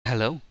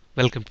Hello,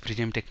 welcome to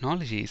Prejam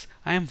Technologies.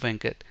 I am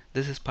Venkat.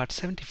 This is part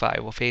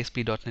 75 of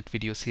ASP.NET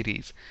video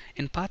series.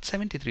 In part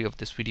 73 of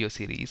this video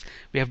series,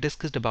 we have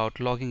discussed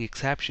about logging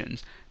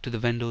exceptions to the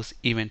Windows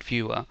event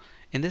viewer.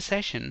 In this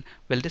session,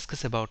 we'll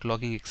discuss about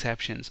logging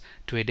exceptions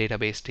to a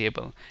database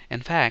table.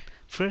 In fact,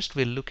 first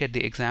we'll look at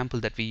the example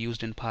that we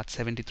used in part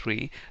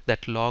 73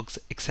 that logs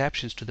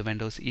exceptions to the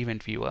Windows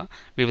event viewer.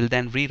 We will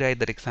then rewrite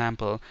that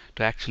example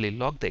to actually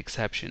log the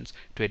exceptions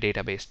to a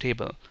database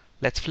table.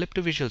 Let's flip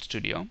to Visual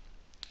Studio.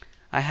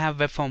 I have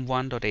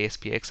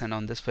webform1.aspx, and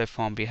on this web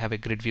form we have a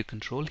grid view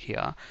control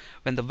here.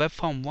 When the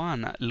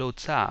webform1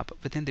 loads up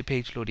within the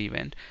page load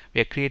event,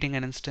 we are creating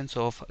an instance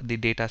of the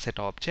dataset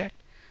object,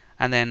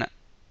 and then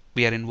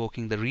we are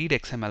invoking the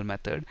read_xml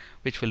method,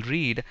 which will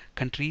read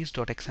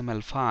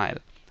countries.xml file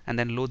and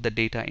then load the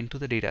data into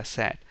the data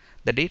set.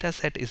 The data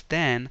set is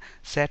then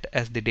set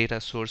as the data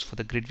source for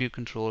the grid view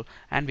control,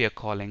 and we are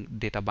calling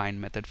data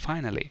bind method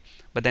finally.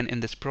 But then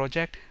in this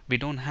project we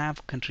don't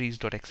have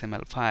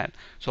countries.xml file,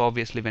 so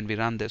obviously when we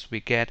run this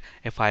we get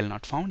a file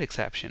not found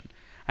exception,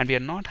 and we are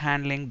not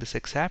handling this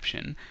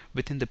exception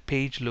within the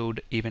page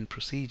load event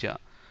procedure.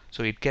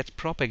 So it gets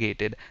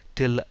propagated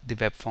till the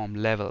web form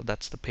level,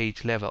 that's the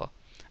page level.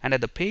 And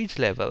at the page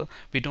level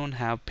we don't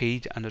have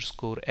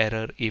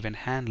page_error event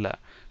handler,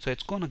 so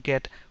it's going to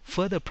get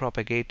further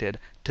propagated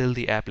till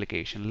the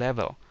application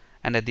level.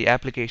 And at the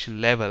application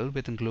level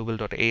within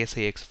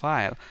global.asax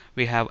file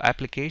we have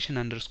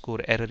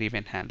application_error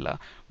event handler,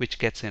 which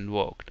gets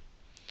invoked.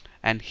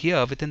 And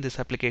here within this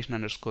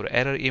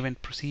application_error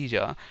event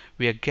procedure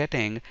we are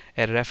getting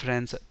a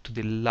reference to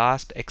the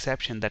last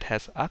exception that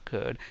has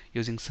occurred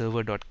using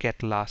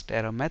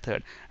server.getLastError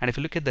method. And if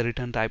you look at the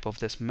return type of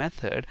this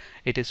method,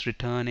 it is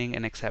returning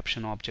an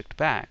exception object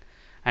back,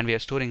 and we are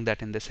storing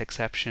that in this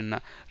exception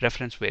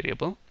reference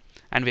variable,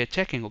 and we are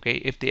checking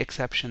if the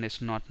exception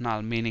is not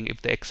null, meaning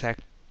if the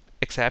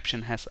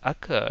exception has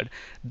occurred,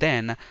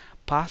 then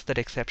pass that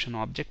exception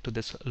object to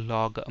this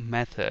log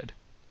method.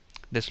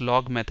 This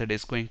log method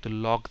is going to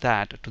log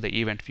that to the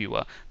event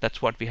viewer. That's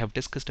what we have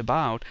discussed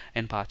about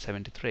in part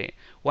 73.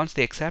 Once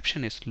the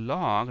exception is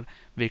logged,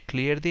 we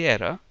clear the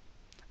error,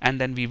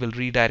 and then we will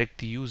redirect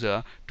the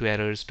user to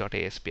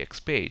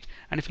errors.aspx page.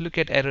 And if you look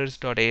at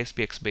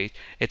errors.aspx page,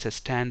 it's a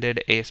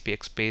standard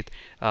ASPX page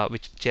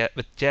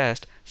with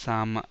just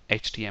some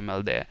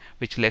HTML there,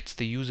 which lets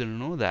the user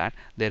know that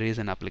there is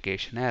an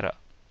application error.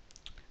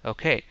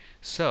 Okay,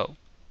 so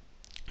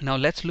now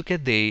let's look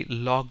at the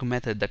log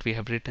method that we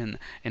have written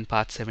in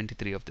part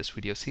 73 of this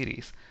video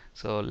series.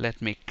 So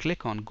let me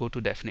click on go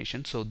to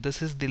definition. So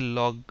this is the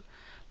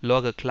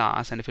logger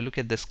class, and if you look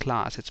at this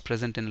class, it's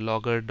present in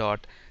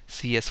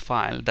logger.cs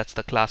file. That's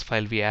the class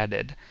file we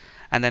added.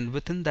 And then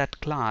within that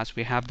class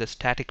we have the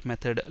static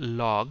method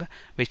log,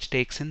 which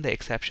takes in the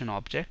exception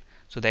object.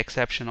 So the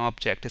exception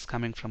object is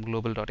coming from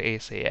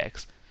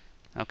global.asax.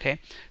 Okay,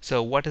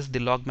 so what is the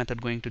log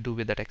method going to do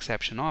with that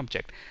exception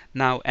object?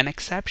 Now an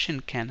exception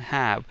can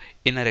have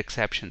inner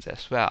exceptions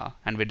as well,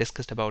 and we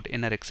discussed about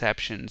inner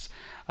exceptions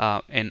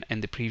in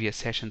the previous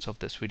sessions of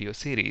this video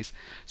series.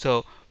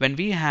 So when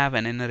we have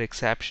an inner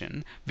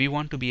exception, we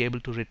want to be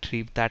able to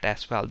retrieve that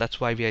as well. That's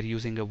why we are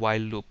using a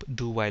while loop,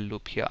 do while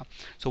loop here.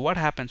 So what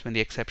happens when the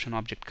exception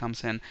object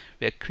comes in?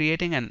 We are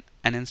creating an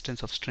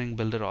instance of string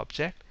builder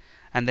object,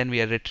 and then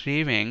we are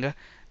retrieving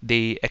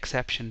the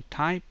exception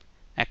type,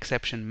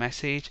 exception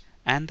message,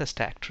 and the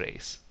stack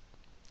trace.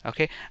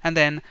 Okay, and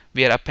then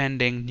we are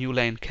appending new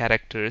line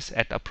characters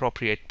at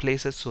appropriate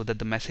places so that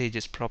the message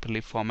is properly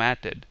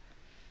formatted.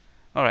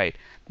 Alright,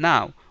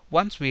 now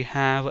once we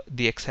have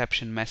the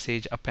exception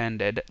message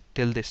appended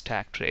till the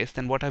stack trace,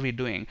 then what are we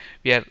doing?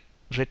 We are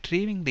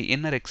retrieving the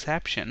inner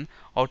exception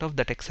out of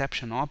that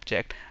exception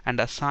object and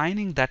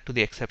assigning that to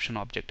the exception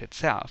object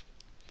itself.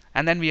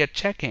 And then we are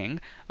checking,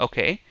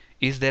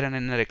 is there an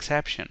inner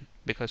exception?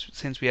 Because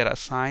since we are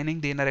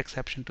assigning the inner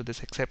exception to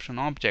this exception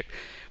object,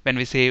 when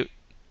we say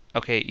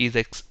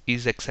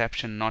is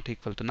exception not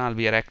equal to null,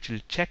 we are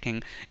actually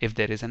checking if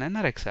there is an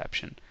inner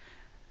exception.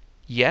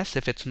 Yes,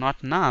 if it's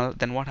not null,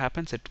 then what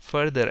happens? It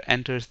further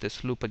enters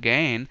this loop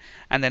again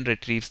and then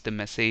retrieves the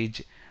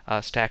message,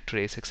 stack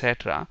trace,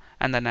 etc.,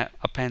 and then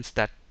appends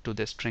that to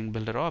the string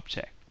builder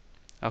object.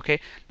 Okay,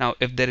 now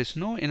if there is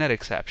no inner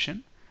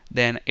exception,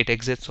 then it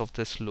exits out of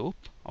this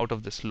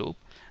loop,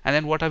 and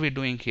then what are we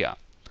doing here?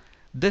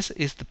 This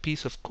is the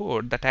piece of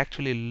code that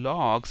actually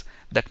logs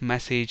that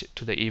message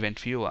to the event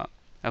viewer.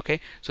 Okay,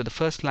 so the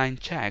first line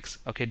checks,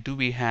 do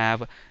we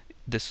have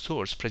this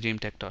source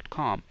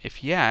prejamtech.com?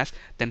 If yes,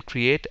 then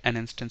create an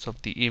instance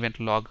of the event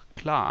log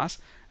class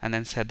and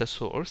then set the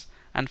source,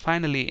 and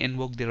finally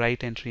invoke the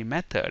write entry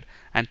method.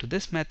 And to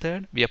this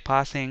method we are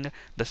passing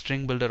the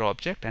string builder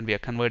object and we are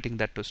converting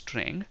that to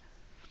string,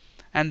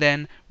 and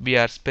then we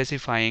are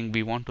specifying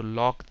we want to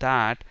log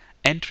that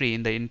entry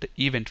in the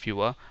event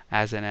viewer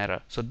as an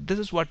error. So this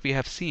is what we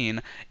have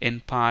seen in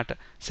part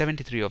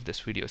 73 of this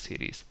video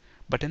series.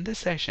 But in this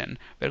session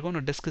we're going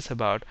to discuss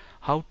about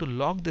how to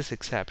log this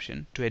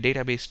exception to a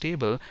database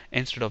table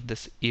instead of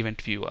this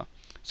event viewer.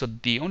 So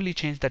the only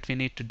change that we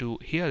need to do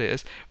here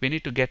is we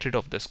need to get rid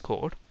of this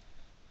code.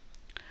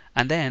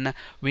 And then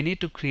we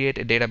need to create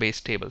a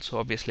database table. So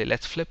obviously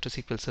let's flip to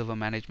SQL Server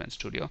Management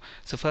Studio.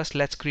 So first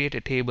let's create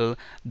a table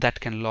that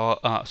can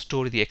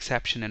store the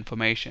exception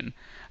information.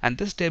 And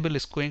this table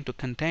is going to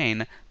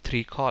contain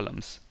 3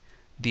 columns.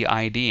 The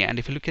ID, and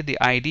if you look at the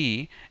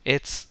ID,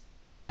 it's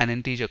an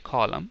integer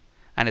column,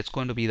 and it's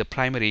going to be the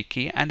primary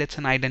key, and it's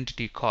an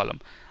identity column.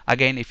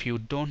 Again, if you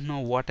don't know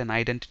what an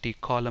identity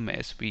column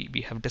is,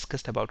 we have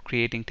discussed about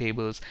creating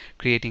tables,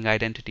 creating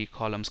identity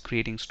columns,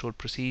 creating stored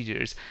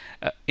procedures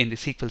in the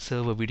SQL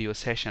Server video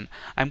session.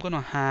 I'm going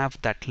to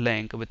have that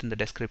link within the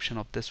description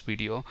of this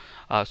video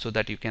so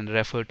that you can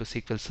refer to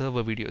SQL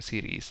Server video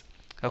series.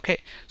 Okay,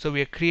 so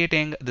we are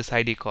creating this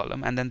ID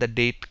column, and then the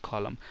date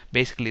column.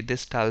 Basically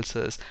this tells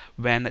us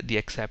when the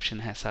exception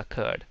has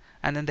occurred,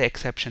 and then the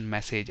exception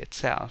message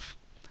itself.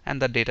 And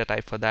the data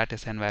type for that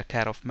is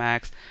var of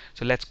max.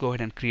 So let's go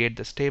ahead and create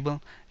this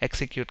table,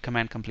 execute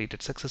command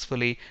completed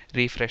successfully,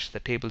 refresh the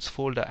tables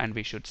folder, and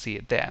we should see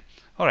it there.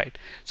 Alright,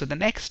 so the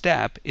next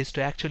step is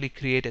to actually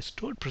create a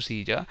stored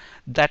procedure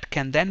that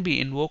can then be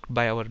invoked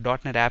by our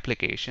 .NET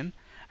application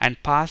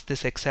and pass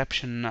this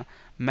exception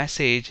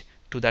message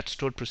to that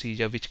stored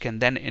procedure, which can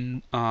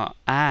then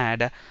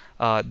add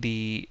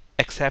the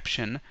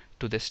exception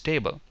to this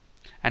table.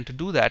 And to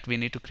do that, we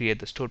need to create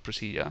the stored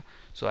procedure.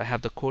 So I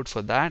have the code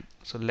for that.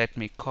 So let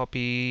me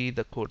copy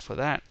the code for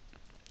that.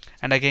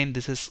 And again,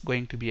 this is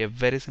going to be a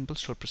very simple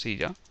stored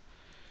procedure.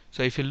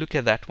 So if you look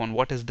at that one,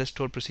 what is this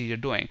stored procedure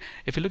doing?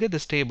 If you look at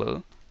this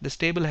table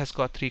has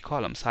got 3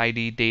 columns: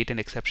 ID, date, and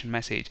exception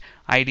message.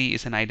 ID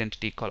is an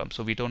identity column,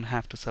 so we don't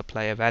have to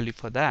supply a value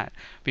for that.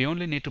 We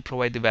only need to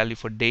provide the value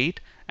for date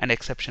and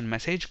exception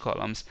message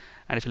columns.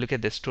 And if you look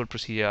at this stored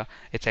procedure,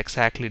 it's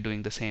exactly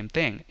doing the same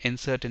thing.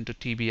 Insert into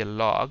TBL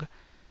log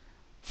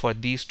for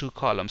these 2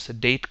 columns, the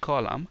date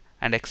column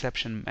and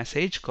exception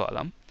message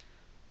column.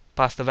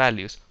 Pass the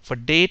values. For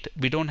date,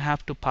 we don't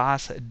have to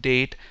pass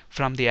date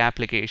from the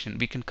application.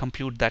 We can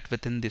compute that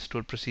within the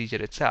stored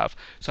procedure itself.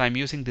 So I'm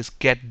using this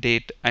get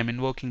date. I'm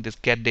invoking this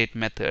get date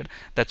method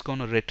that's going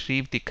to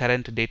retrieve the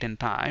current date and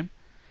time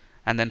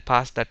and then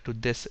pass that to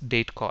this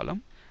date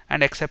column.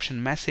 And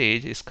exception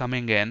message is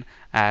coming in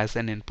as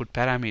an input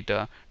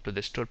parameter to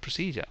the stored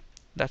procedure.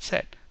 That's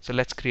it. So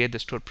let's create the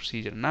stored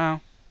procedure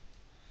now.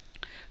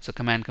 So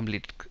command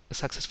completed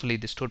successfully.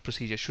 The stored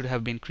procedure should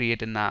have been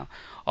created now.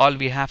 All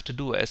we have to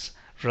do is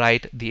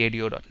write the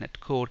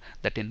ADO.NET code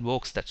that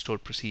invokes that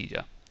stored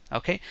procedure.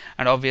 Okay,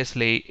 and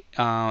obviously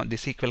the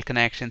SQL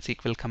connection,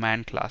 SQL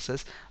command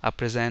classes are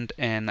present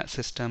in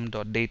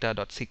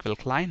system.data.sql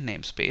client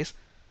namespace.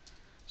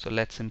 So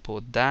let's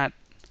import that.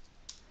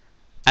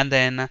 And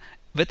then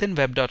within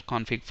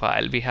web.config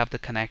file, we have the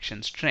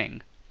connection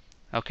string.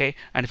 Okay,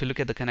 and if you look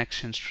at the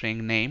connection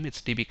string name,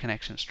 it's DB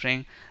connection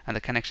string, and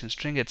the connection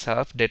string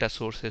itself, data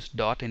source is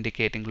dot,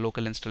 indicating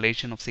local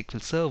installation of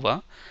SQL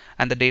Server,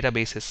 and the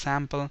database is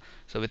sample.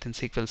 So within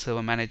SQL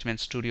Server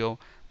Management Studio,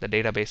 the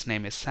database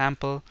name is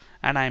sample,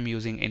 and I'm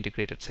using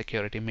integrated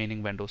security,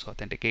 meaning Windows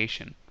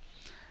authentication.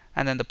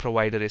 And then the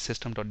provider is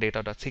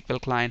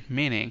system.data.sql client,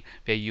 meaning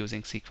we are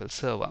using SQL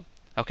Server.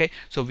 Okay,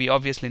 so we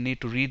obviously need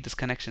to read this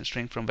connection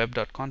string from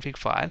web.config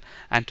file,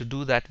 and to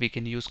do that we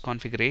can use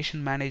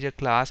configuration manager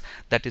class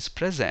that is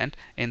present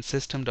in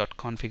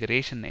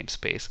system.configuration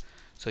namespace.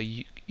 So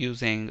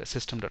using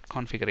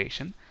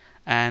system.configuration,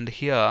 and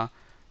here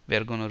we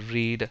are going to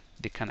read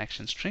the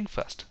connection string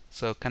first.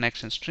 So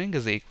connection string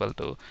is equal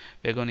to,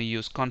 we are going to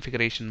use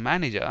configuration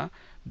manager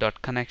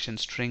dot connection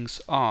strings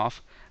of,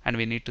 and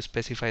we need to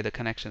specify the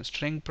connection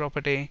string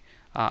property,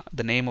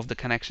 the name of the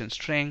connection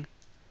string,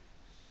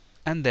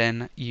 and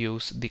then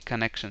use the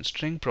connection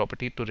string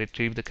property to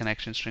retrieve the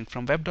connection string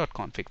from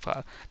web.config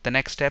file. The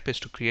next step is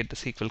to create the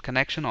SQL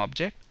connection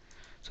object.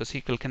 So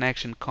SQL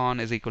connection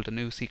con is equal to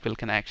new SQL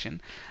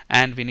connection,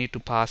 and we need to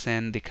pass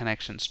in the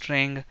connection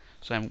string.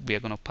 So we are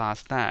going to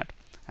pass that,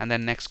 and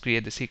then next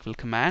create the SQL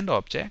command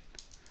object.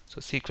 So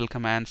SQL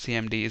command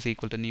cmd is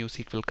equal to new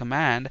SQL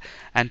command,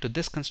 and to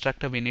this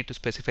constructor we need to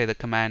specify the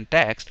command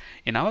text.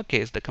 In our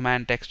case, the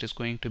command text is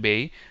going to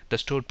be the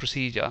stored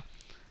procedure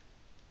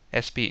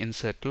sp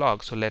insert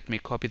log. So let me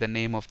copy the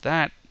name of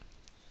that,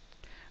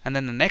 and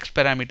then the next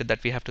parameter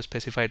that we have to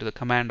specify to the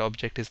command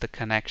object is the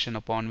connection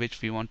upon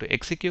which we want to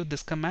execute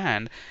this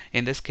command.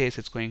 In this case,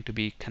 it's going to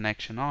be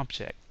connection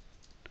object.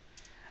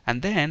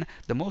 And then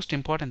the most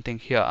important thing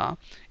here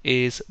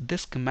is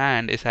this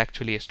command is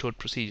actually a stored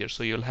procedure,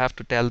 so you'll have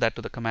to tell that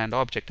to the command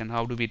object. And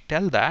how do we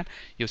tell that?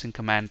 Using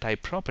command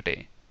type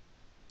property.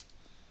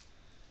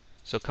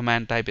 So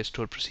command type is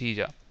stored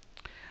procedure.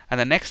 And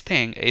the next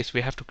thing is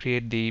we have to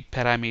create the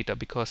parameter,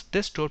 because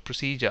this stored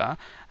procedure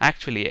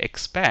actually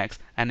expects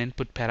an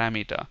input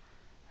parameter,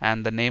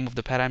 and the name of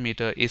the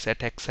parameter is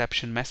at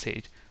exception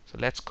message. So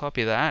let's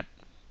copy that,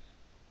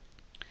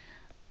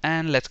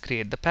 and let's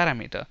create the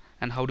parameter.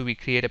 And how do we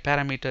create a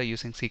parameter?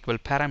 Using SQL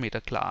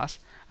parameter class,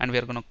 and we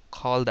are going to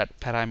call that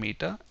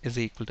parameter is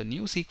equal to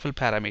new SQL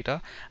parameter,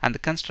 and the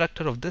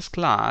constructor of this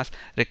class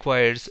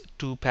requires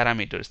 2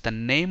 parameters: the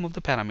name of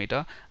the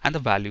parameter and the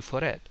value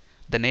for it.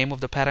 The name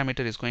of the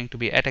parameter is going to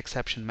be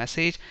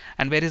 @exception_message.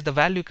 And where is the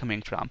value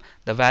coming from?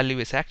 The value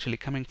is actually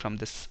coming from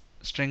this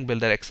string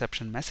builder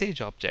exception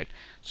message object.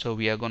 So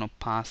we are going to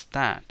pass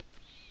that.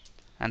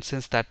 And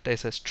since that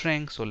is a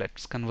string, so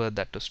let's convert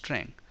that to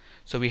string.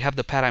 So we have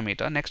the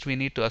parameter. Next we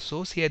need to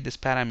associate this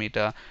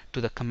parameter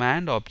to the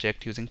command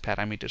object using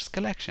parameters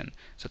collection.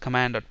 So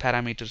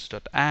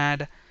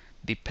command.parameters.add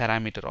the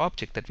parameter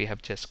object that we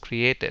have just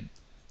created.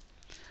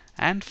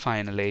 And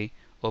finally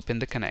open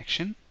the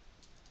connection.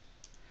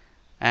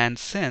 And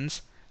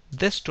since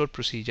this stored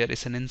procedure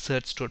is an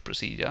insert stored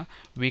procedure,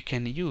 we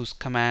can use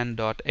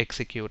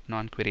command.execute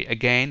non-query.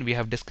 Again, we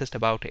have discussed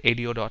about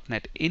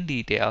ADO.NET in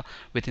detail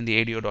within the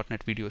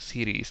ADO.NET video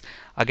series.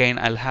 Again,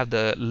 I'll have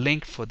the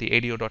link for the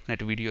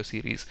ADO.NET video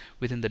series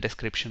within the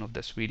description of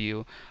this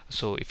video.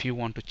 So if you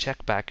want to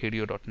check back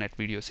ADO.NET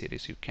video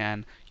series, you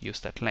can use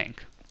that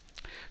link.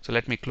 So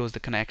let me close the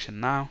connection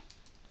now.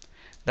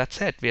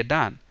 That's it, we're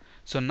done.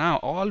 So now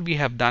all we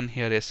have done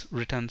here is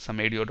written some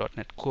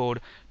ADO.NET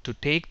code to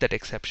take that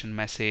exception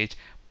message,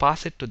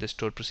 pass it to the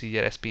stored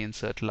procedure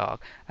sp_insert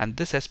log, and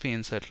this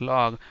sp_insert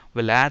log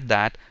will add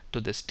that to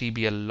this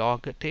tbl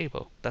log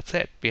table. That's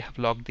it. We have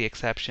logged the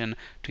exception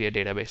to a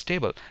database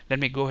table. Let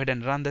me go ahead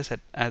and run this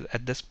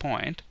at this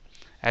point.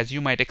 As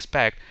you might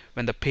expect,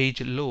 when the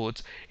page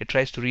loads, it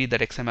tries to read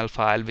that XML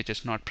file which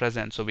is not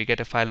present, so we get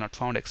a file not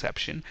found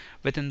exception.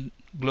 Within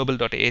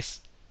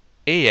global.ax,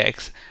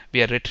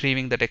 we are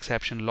retrieving that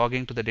exception,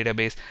 logging to the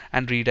database,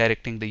 and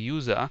redirecting the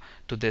user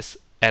to this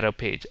error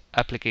page,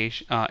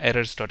 application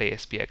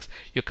errors.aspx.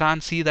 You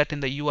can't see that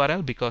in the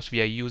URL because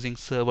we are using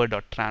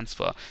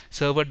server.transfer.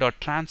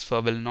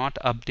 Server.transfer will not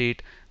update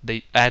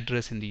the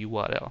address in the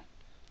URL.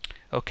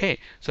 Okay,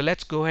 so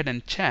let's go ahead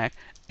and check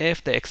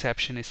if the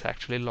exception is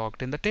actually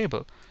logged in the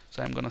table.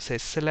 So I'm going to say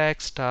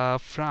select star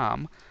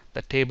from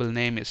the table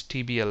name is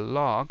tbl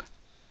log.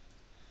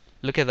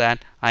 Look at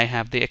that, I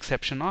have the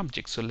exception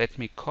object. So let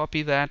me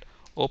copy that,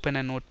 open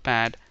a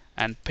notepad,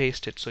 and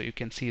paste it so you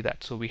can see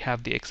that. So we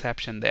have the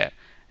exception there,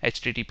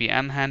 HTTP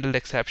unhandled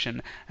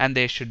exception, and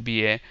there should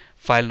be a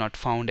file not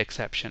found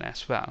exception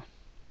as well.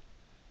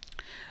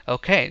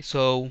 Okay,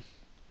 so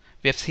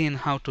we have seen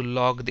how to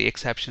log the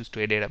exceptions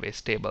to a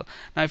database table.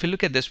 Now if you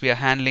look at this, we are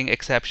handling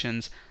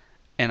exceptions.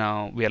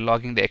 We are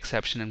logging the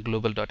exception in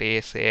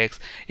global.asax.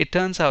 It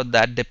turns out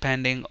that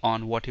depending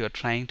on what you are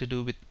trying to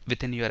do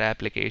within your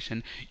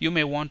application, you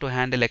may want to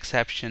handle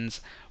exceptions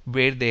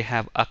where they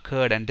have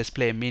occurred and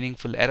display a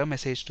meaningful error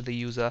message to the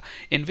user,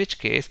 in which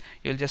case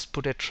you'll just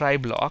put a try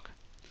block,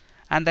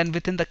 and then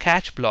within the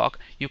catch block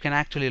you can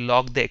actually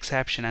log the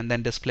exception and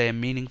then display a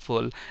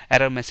meaningful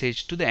error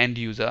message to the end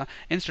user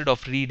instead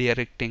of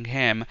redirecting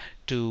him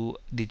to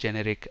the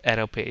generic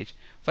error page.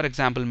 For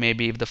example,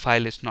 maybe if the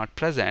file is not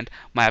present,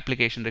 my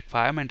application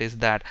requirement is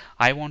that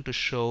I want to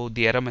show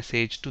the error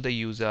message to the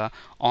user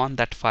on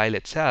that file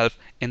itself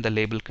in the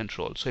label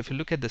control. So if you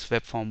look at this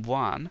web form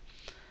 1,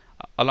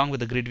 along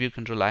with the grid view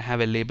control, I have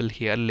a label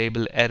here,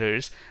 label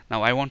errors.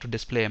 Now I want to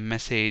display a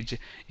message,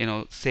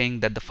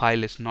 saying that the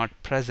file is not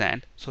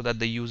present, so that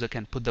the user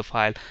can put the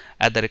file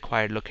at the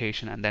required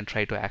location and then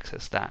try to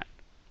access that.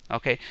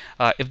 Okay,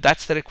 if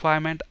that's the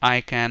requirement, I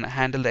can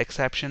handle the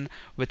exception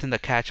within the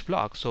catch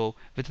block. So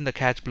within the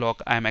catch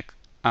block, I'm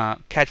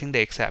catching the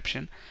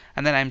exception,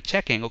 and then I'm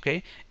checking,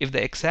 okay, if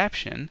the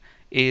exception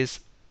is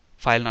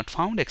file not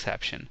found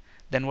exception,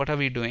 then what are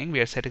we doing?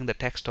 We are setting the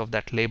text of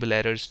that label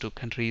errors to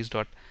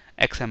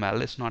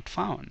countries.xml is not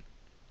found.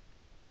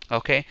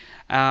 Okay,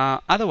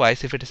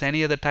 otherwise if it is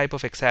any other type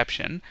of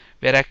exception,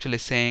 we are actually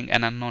saying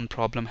an unknown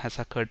problem has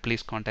occurred,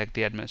 please contact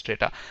the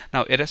administrator.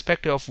 Now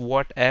irrespective of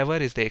whatever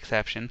is the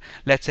exception,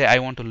 let's say I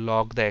want to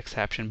log the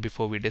exception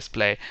before we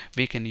display,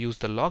 we can use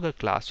the logger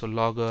class. So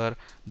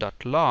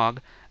logger.log,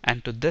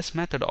 and to this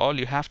method all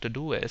you have to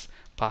do is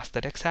pass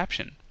that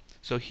exception.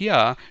 So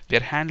here we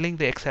are handling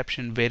the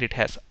exception where it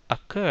has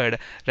occurred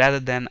rather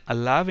than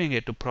allowing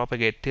it to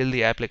propagate till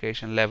the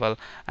application level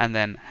and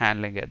then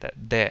handling it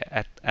there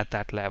at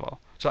that level.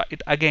 So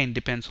it again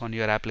depends on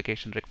your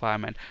application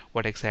requirement,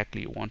 what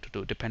exactly you want to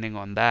do. Depending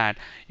on that,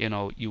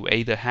 you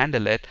either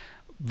handle it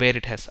where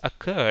it has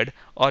occurred,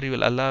 or you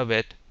will allow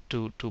it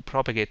to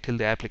propagate till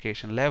the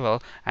application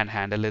level and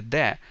handle it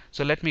there.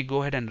 So let me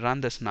go ahead and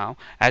run this now.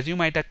 As you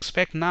might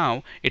expect,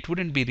 now it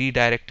wouldn't be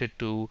redirected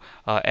to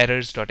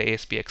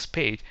errors.aspx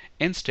page.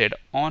 Instead,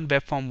 on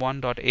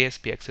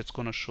webform1.aspx, it's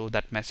going to show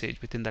that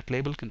message within that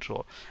label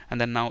control.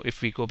 And then now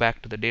if we go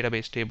back to the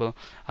database table,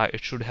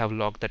 it should have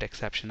logged that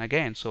exception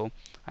again. So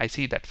I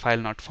see that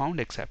file not found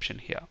exception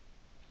here.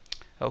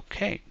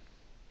 Okay.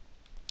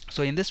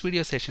 So in this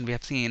video session, we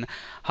have seen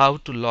how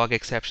to log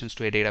exceptions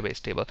to a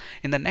database table.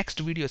 In the next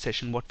video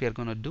session, what we are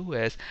going to do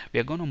is we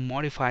are going to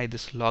modify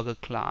this logger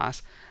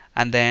class,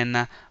 and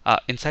then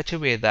in such a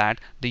way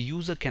that the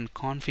user can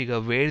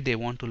configure where they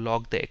want to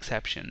log the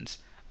exceptions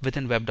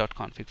within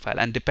web.config file,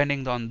 and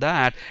depending on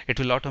that, it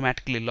will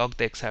automatically log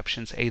the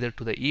exceptions either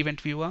to the event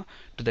viewer,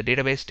 to the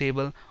database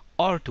table,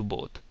 or to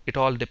both. It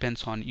all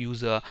depends on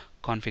user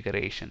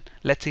configuration.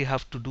 Let's see how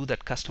to do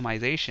that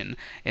customization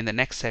in the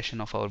next session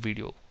of our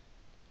video.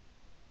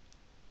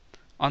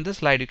 On this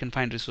slide, you can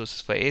find resources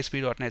for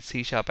ASP.NET C#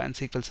 and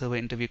SQL Server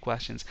interview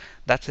questions.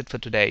 That's it for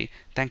today.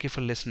 Thank you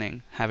for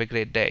listening. Have a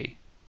great day.